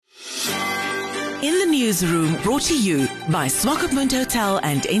In the Newsroom, brought to you by Swakopmund Hotel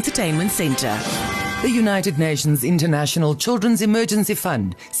and Entertainment Centre. The United Nations International Children's Emergency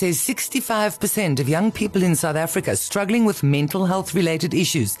Fund says 65% of young people in South Africa struggling with mental health-related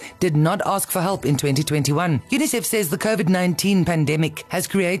issues did not ask for help in 2021. Unicef says the COVID-19 pandemic has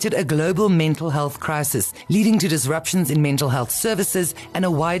created a global mental health crisis, leading to disruptions in mental health services and a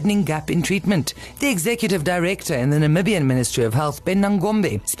widening gap in treatment. The executive director in the Namibian Ministry of Health,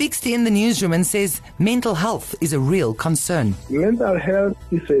 Nangombe, speaks to In the Newsroom and says mental health is a real concern. Mental health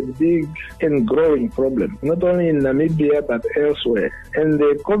is a big and growing problem, not only in Namibia but elsewhere. And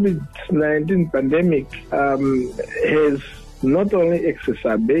the COVID-19 pandemic has not only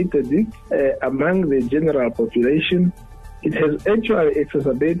exacerbated it among the general population, it has actually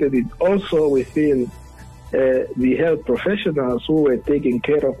exacerbated it also within the health professionals who were taking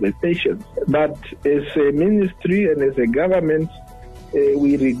care of the patients. But as a ministry and as a government,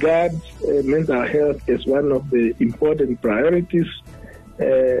 we regard mental health as one of the important priorities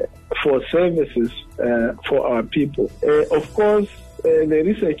for services for our people. Of course, there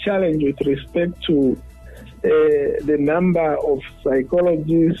is a challenge with respect to the number of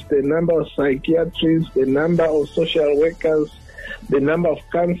psychologists, the number of psychiatrists, the number of social workers, the number of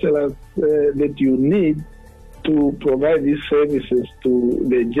counselors that you need to provide these services to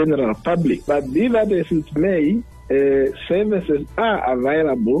the general public. But be that as it may, services are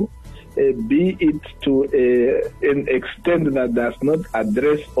available, be it to an extent that does not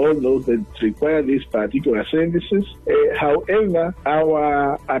address all those that require these particular services. However,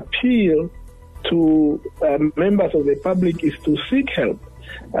 our appeal to members of the public is to seek help.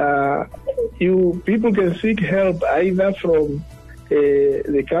 People can seek help either from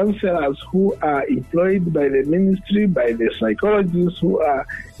the counselors who are employed by the ministry, by the psychologists who are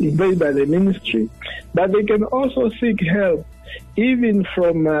employed by the ministry, but they can also seek help even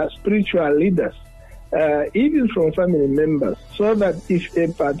from spiritual leaders, even from family members, so that if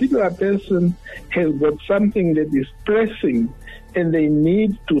a particular person has got something that is pressing and they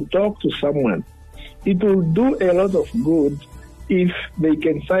need to talk to someone, it will do a lot of good if they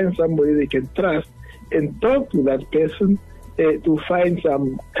can find somebody they can trust and talk to that person to find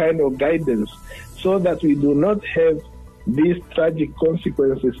some kind of guidance, so that we do not have these tragic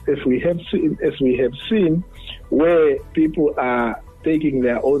consequences as we have seen, where people are taking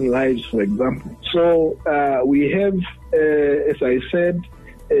their own lives, for example. So we have, as I said,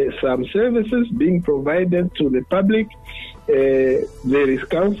 some services being provided to the public. There is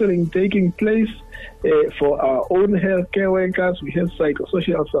counseling taking place for our own healthcare workers. We have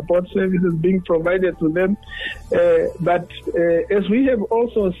psychosocial support services being provided to them. But as we have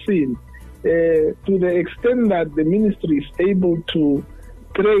also seen, to the extent that the ministry is able to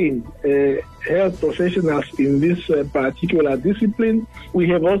train health professionals in this particular discipline, we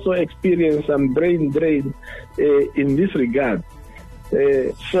have also experienced some brain drain in this regard.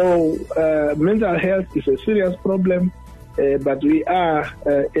 So mental health is a serious problem, but we are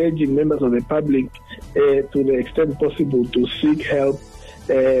urging members of the public to the extent possible to seek help,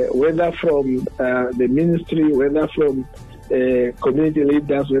 whether from the ministry, whether from community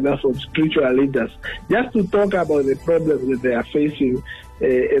leaders, whether from spiritual leaders, just to talk about the problems that they are facing,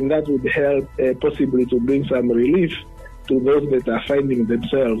 and that would help possibly to bring some relief to those that are finding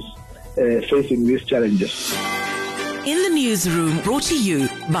themselves facing these challenges. In the Newsroom, brought to you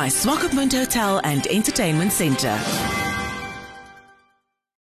by Swakopmund Hotel and Entertainment Centre.